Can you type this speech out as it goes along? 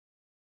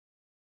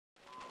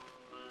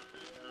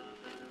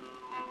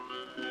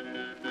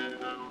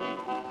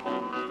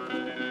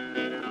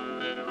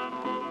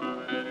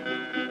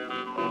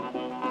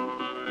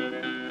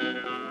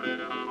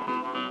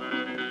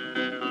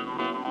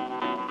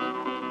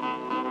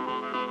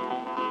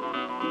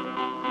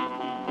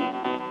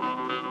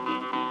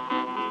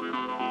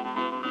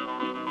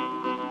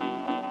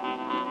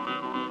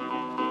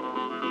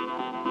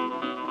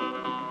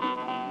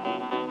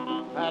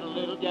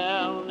little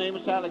gal named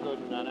Sally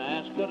Gooden, and I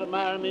asked her to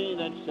marry me,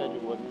 then she said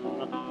you wouldn't.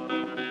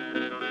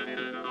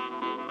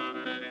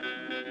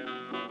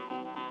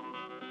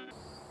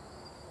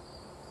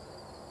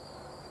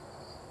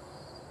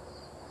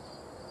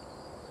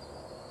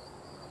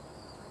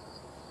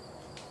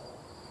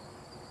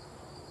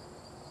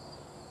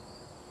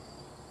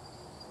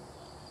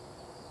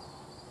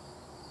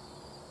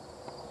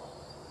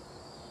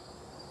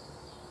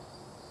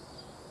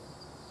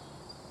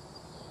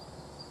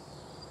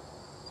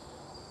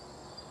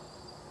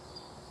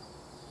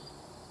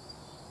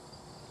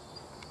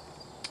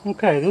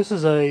 Okay, this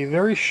is a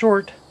very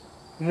short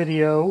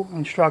video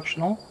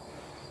instructional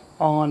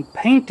on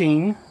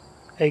painting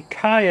a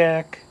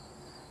kayak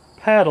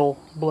paddle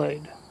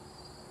blade.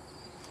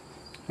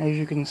 As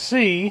you can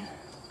see,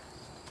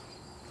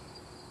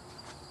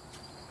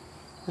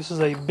 this is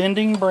a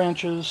Bending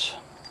Branches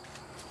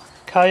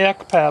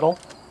kayak paddle.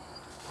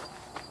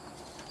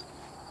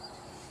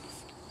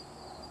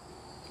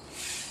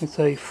 It's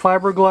a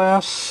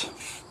fiberglass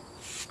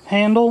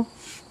handle,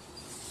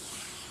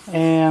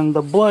 and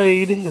the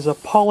blade is a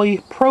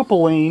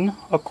polypropylene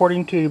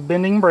according to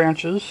Bending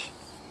Branches.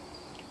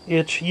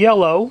 It's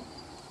yellow,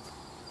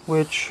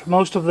 which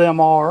most of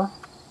them are,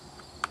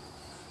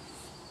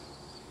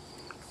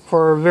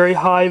 for very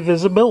high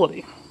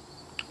visibility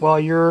while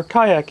you're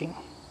kayaking.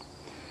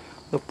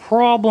 The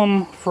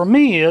problem for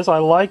me is I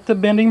like the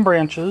Bending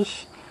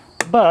Branches,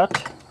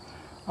 but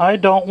I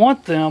don't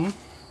want them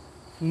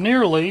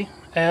nearly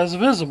as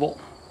visible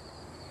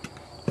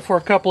for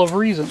a couple of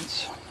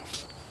reasons.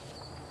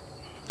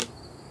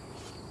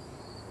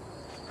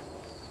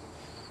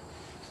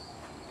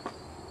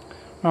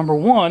 Number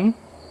one,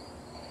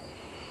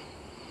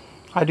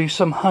 I do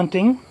some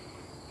hunting,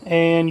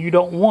 and you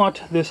don't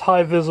want this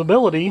high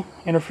visibility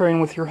interfering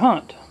with your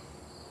hunt.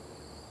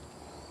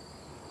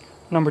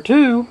 Number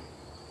two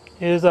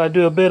is I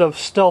do a bit of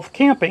stealth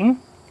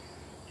camping,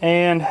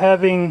 and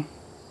having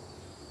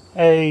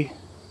a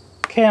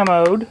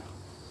camoed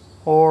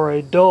or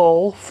a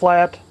dull,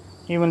 flat,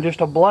 even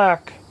just a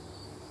black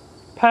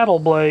paddle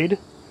blade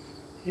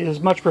is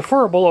much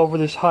preferable over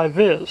this high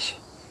vis.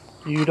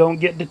 You don't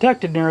get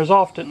detected near as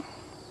often.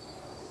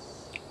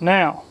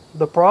 Now,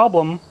 the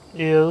problem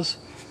is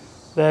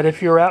that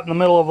if you're out in the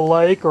middle of a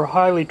lake or a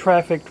highly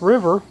trafficked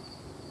river,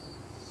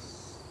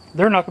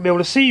 they're not going to be able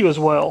to see you as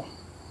well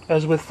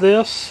as with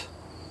this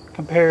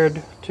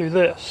compared to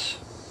this.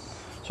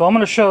 So I'm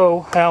going to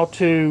show how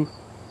to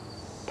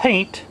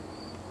paint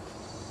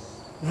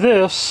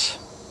this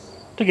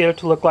to get it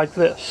to look like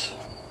this.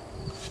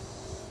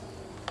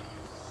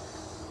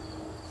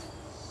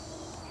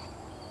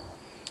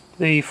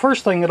 The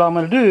first thing that I'm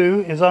going to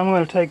do is I'm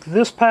going to take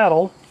this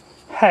paddle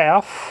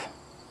half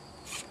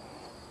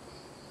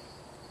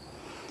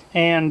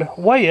and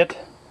weigh it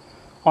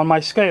on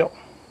my scale,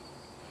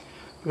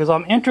 because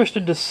I'm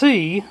interested to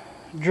see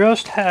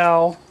just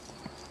how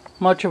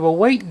much of a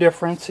weight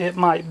difference it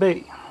might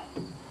be.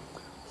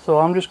 So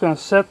I'm just going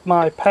to set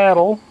my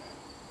paddle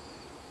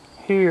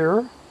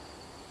here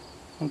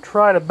and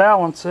try to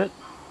balance it.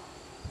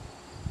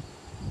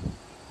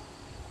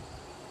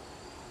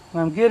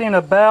 I'm getting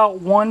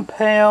about 1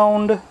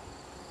 pound,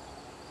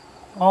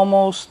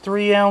 almost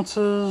 3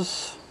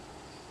 ounces,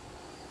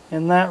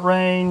 in that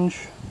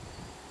range.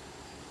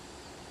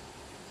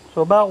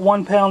 So about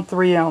 1 pound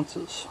 3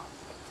 ounces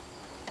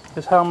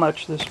is how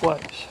much this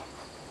weighs.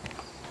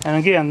 And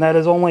again, that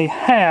is only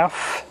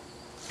half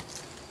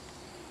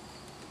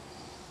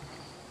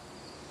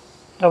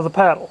of the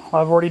paddle.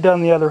 I've already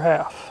done the other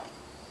half.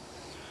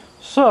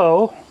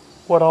 So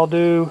what I'll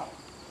do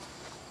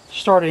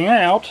starting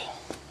out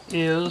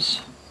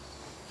is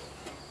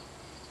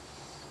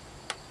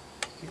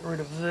get rid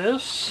of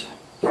this.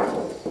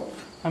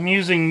 I'm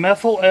using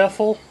methyl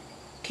ethyl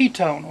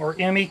ketone, or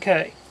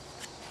MEK.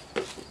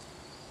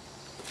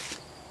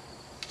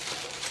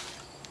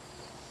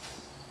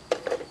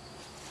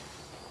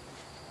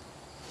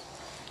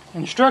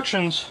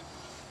 Instructions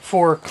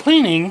for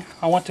cleaning: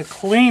 I want to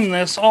clean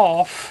this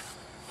off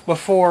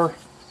before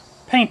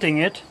painting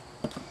it.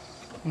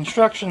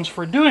 Instructions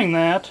for doing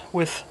that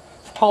with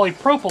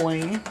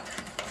polypropylene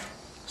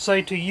say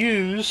to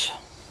use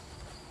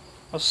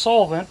a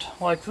solvent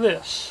like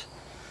this.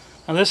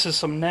 Now this is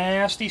some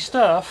nasty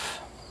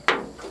stuff,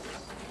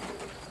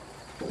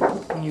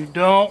 and you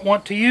don't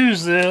want to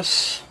use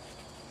this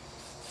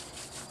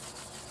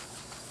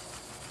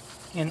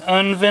in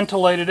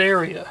unventilated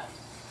area.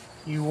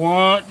 You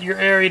want your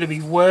area to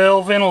be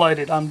well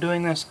ventilated. I'm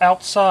doing this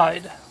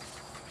outside.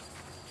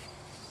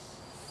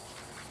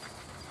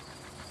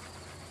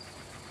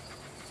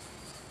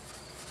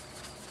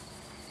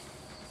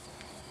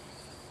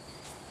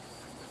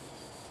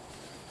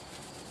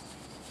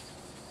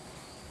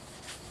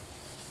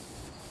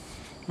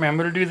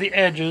 Remember to do the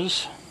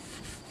edges.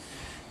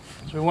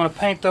 So we want to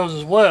paint those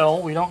as well.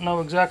 We don't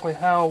know exactly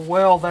how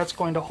well that's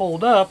going to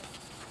hold up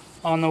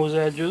on those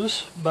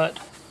edges, but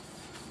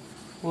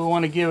we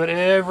want to give it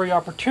every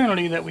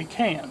opportunity that we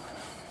can.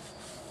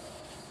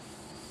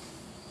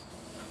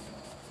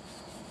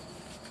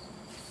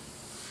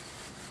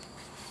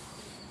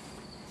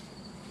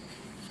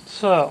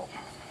 So,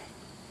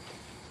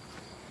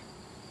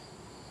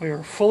 we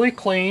are fully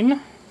clean.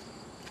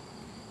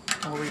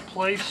 I'll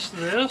replace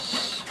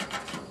this.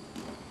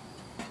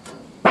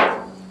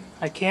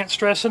 I can't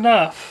stress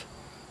enough,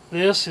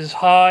 this is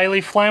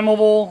highly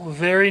flammable,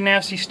 very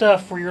nasty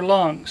stuff for your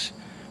lungs.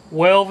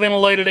 Well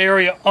ventilated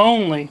area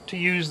only to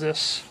use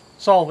this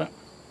solvent.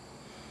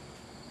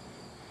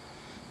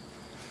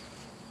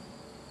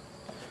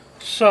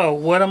 So,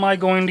 what am I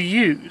going to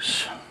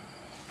use?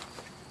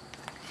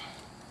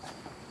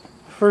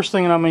 First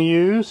thing I'm going to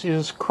use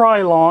is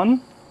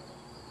Krylon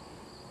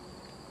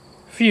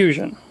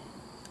Fusion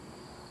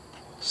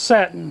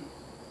Satin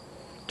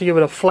to give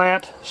it a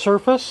flat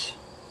surface,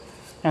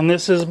 and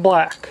this is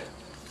black.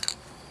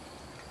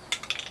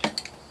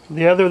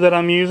 The other that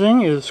I'm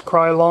using is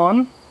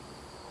Krylon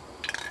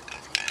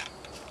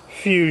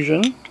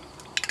Fusion.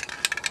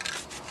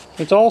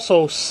 It's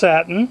also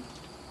satin,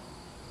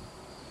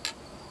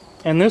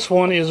 and this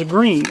one is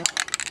green,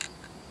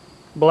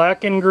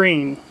 black and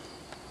green.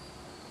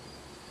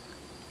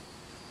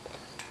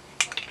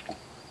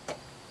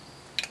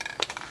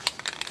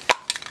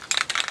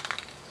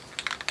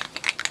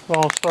 So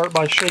I'll start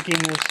by shaking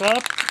this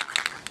up.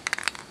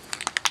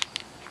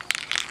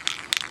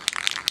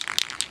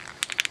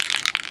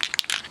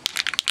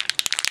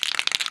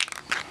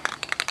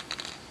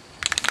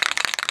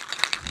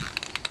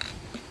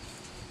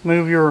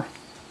 Move your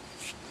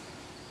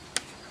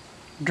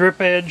drip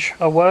edge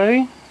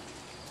away,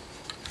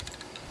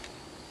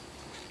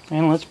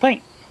 and let's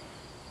paint.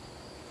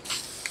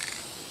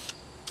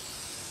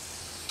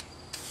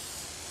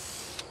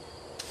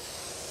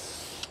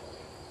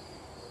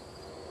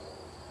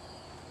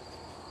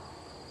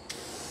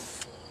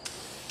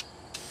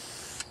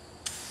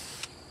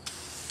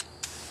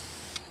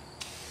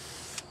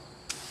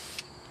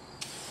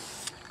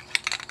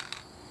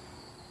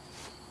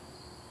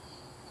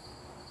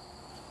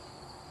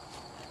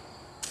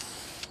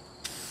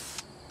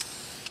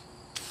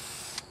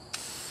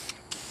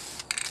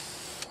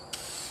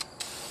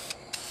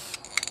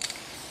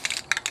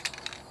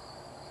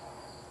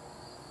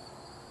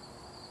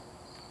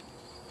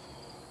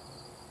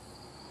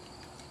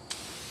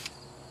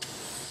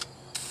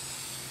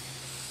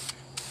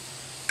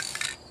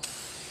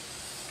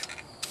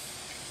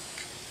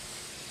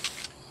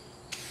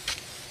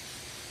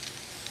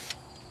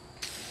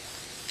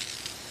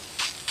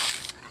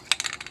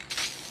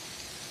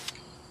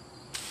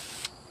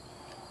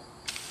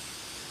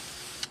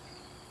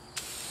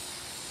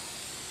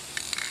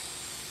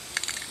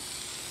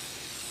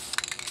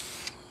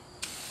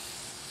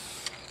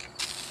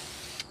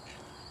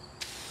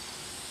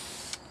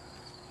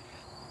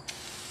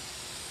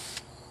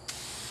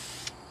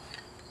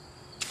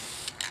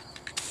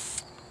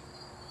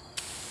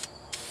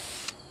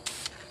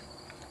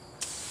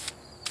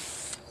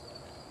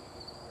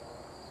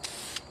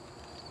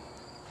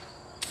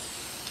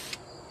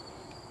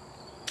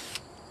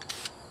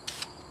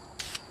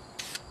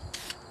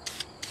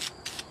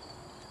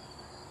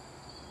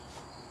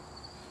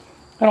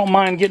 I don't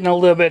mind getting a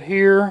little bit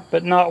here,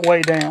 but not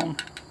way down.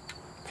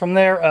 From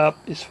there up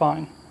is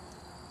fine.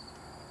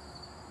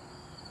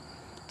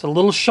 It's a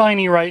little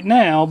shiny right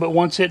now, but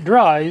once it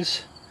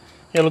dries,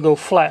 it'll go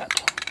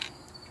flat.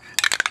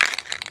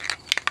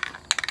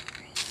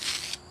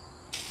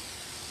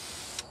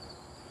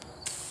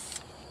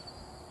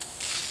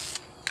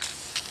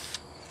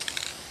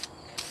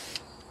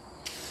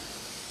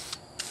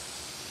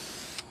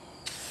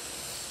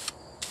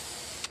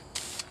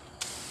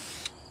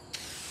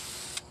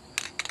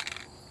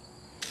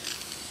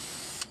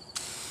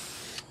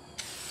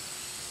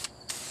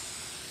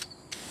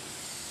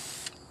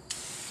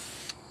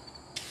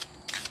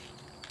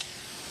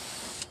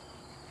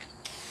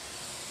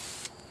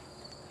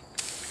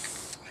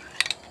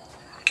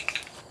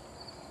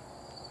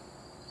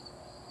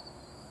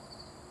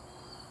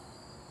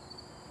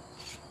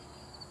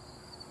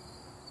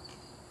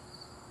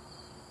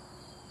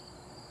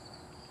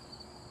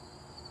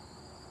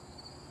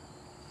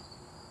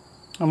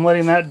 I'm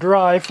letting that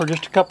dry for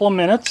just a couple of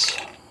minutes.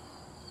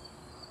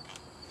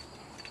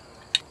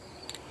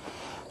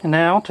 And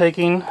now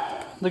taking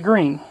the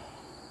green.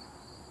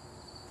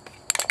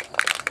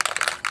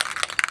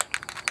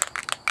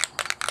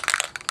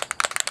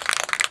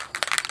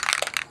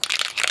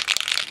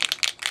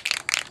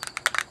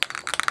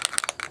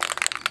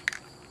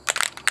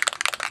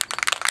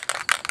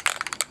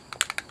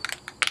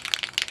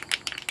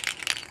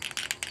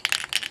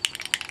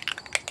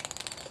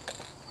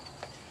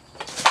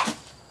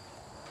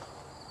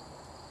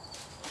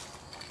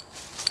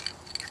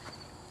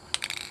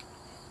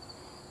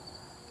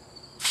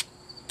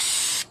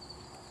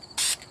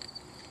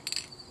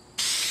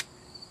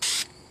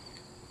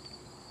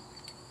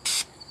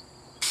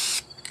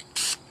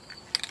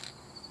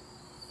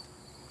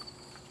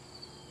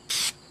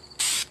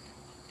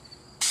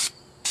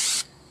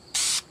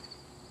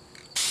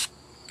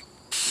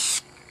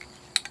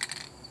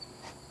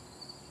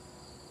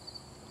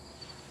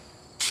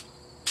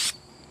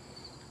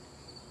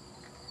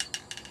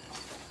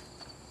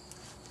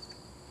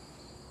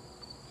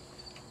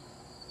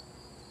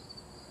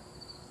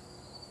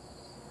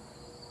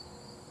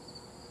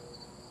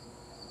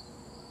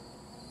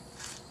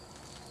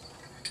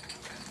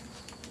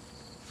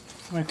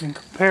 We can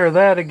compare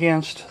that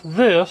against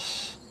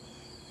this.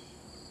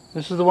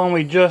 This is the one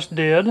we just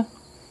did.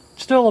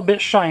 Still a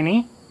bit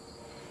shiny.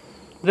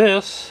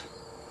 This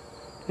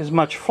is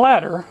much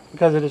flatter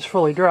because it is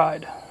fully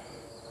dried.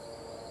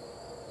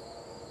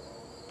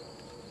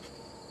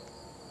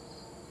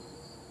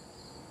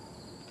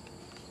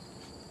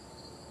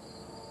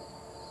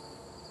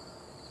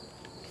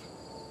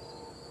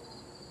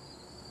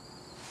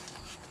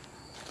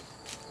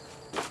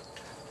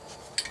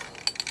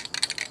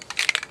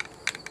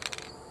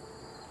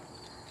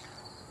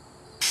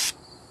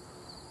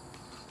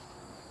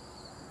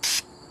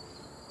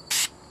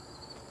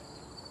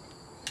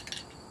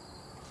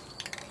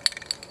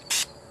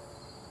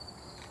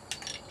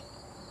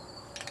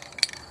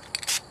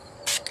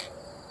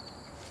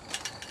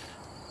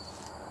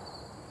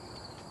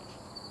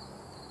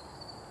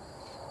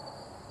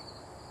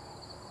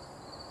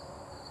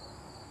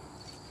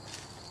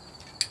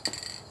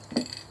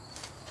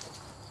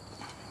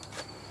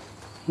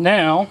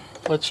 Now,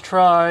 let's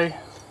try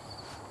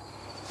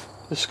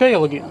the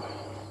scale again.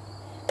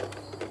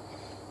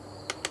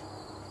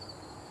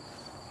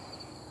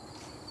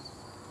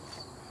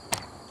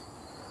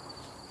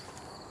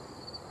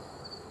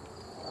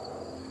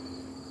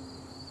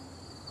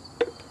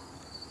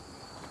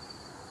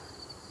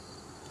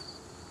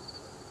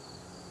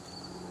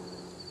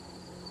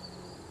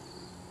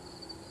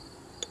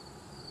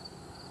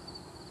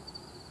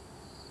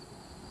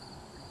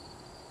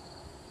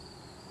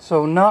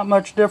 So not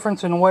much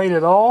difference in weight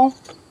at all.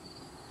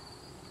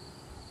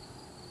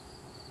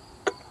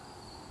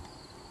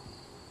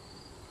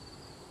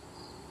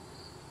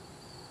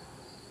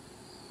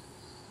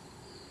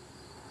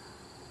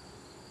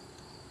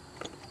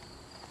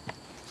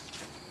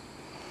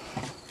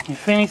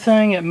 If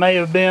anything, it may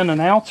have been an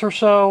ounce or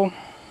so.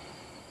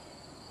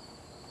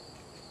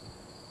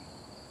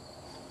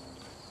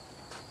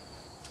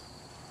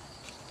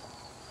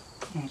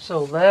 And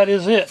so that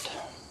is it.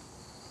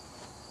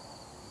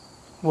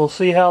 We'll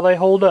see how they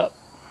hold up.